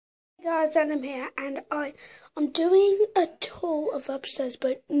Guys, Adam here, and I'm doing a tour of upstairs,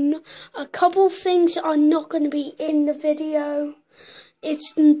 but a couple things are not going to be in the video.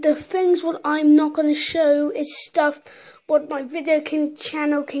 It's the things what I'm not going to show is stuff what my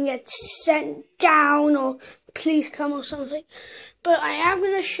channel can get sent down or please come or something. But I am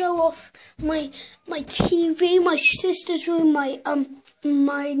going to show off my TV, my sister's room,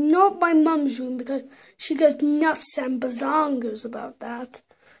 not my mum's room because she goes nuts and bazongas about that.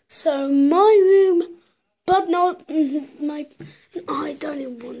 So my room, but not my. I don't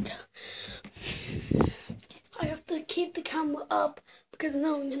even want to. I have to keep the camera up because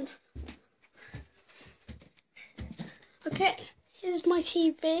no one can. Okay, here's my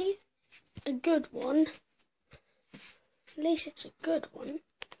TV, a good one. At least it's a good one.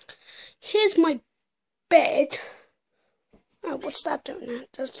 Here's my bed. Oh, what's that doing now?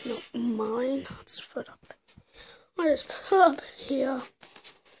 That's not mine. I'll just put up. I just put up here.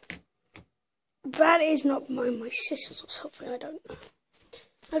 That is not mine, my sister's or something, I don't know.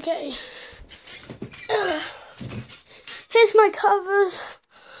 Okay. Here's my covers.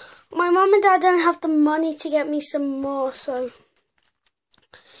 My mum and dad don't have the money to get me some more, so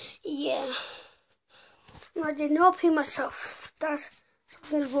yeah. I did not pee myself. That's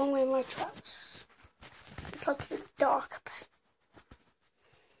something's wrong with my trousers. It's like dark, but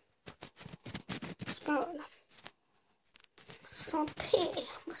smell it. It's not pee.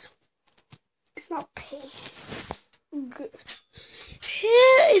 It's not pee. Good.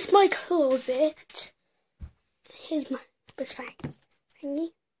 Here is my closet. Here's my bag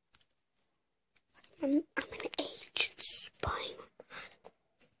thingy. I'm an agent spying.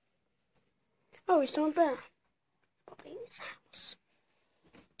 Oh, it's not there. Probably in his house.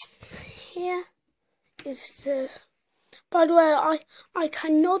 Here is the. By the way, I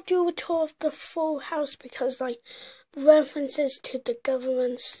cannot do a tour of the full house because references to the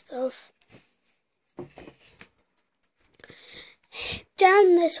government stuff.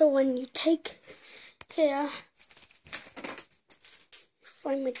 Down this, or when you take here,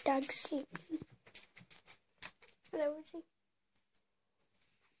 find my dad sleeping. Hello, is he?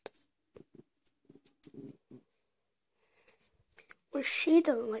 Well, she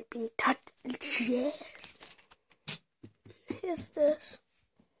doesn't like being tucked in chairs. Here's this.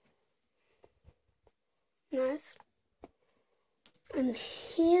 Nice. And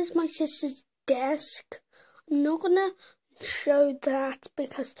here's my sister's desk. I'm not gonna show that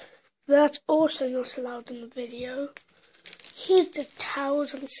because that's also not allowed in the video. Here's the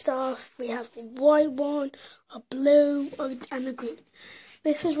towels and stuff. We have a white one, a blue, and a green.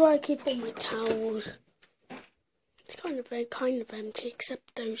 This is where I keep all my towels. It's kind of empty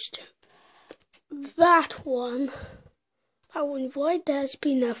except those two. That one right there has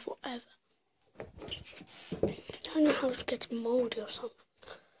been there forever. I don't know how it gets moldy or something.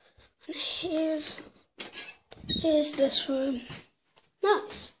 And here's this room.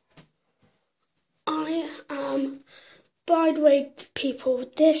 Nice. By the way, people,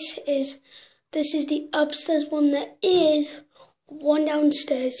 this is the upstairs one. There is one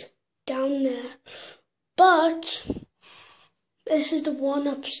downstairs down there, but this is the one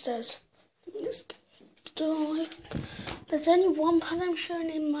upstairs. There's only one part I'm showing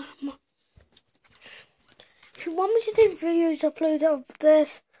in my. If you want me to do videos uploaded of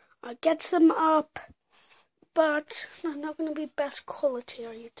this, I'll get them up, but they're not going to be best quality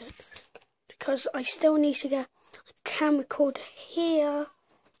or anything, because I still need to get a camera recorder here.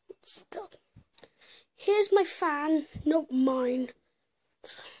 Here's my fan, not mine.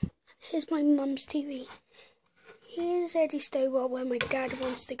 Here's my mum's TV. Here's Eddie's stairwell where my dad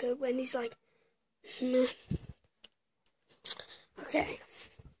wants to go when he's like, meh. Okay.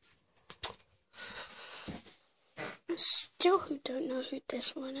 I still don't know who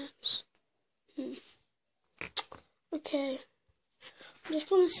this one is. Okay. I'm just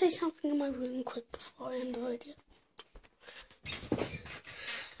going to say something in my room quick before I end the video.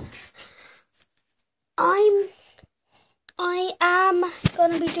 I am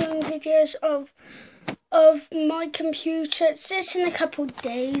going to be doing videos of my computer. It's just in a couple of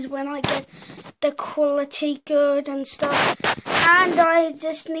days when I get the quality good and stuff. And I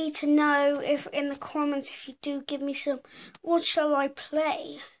just need to know if in the comments if you do give me some, what shall I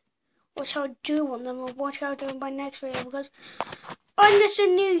play? What shall I do on them, or what shall I do in my next video? Because I'm just a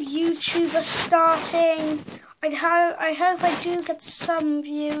new YouTuber starting. I hope I do get some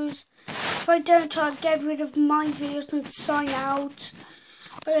views. If I don't, I'll get rid of my videos and sign out.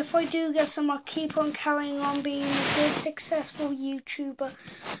 But if I do get some, I'll keep on carrying on being a good, successful YouTuber.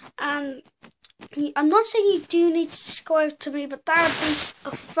 And I'm not saying you do need to subscribe to me, but that would be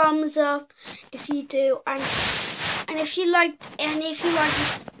a thumbs up if you do. And if you like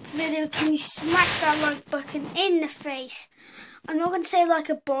this video, can you smack that like button in the face? I'm not going to say like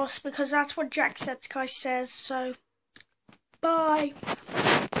a boss because that's what Jacksepticeye says, so bye.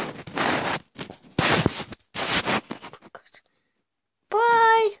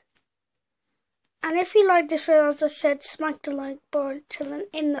 Bye. And if you like this video, as I said, smack the like button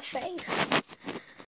in the face.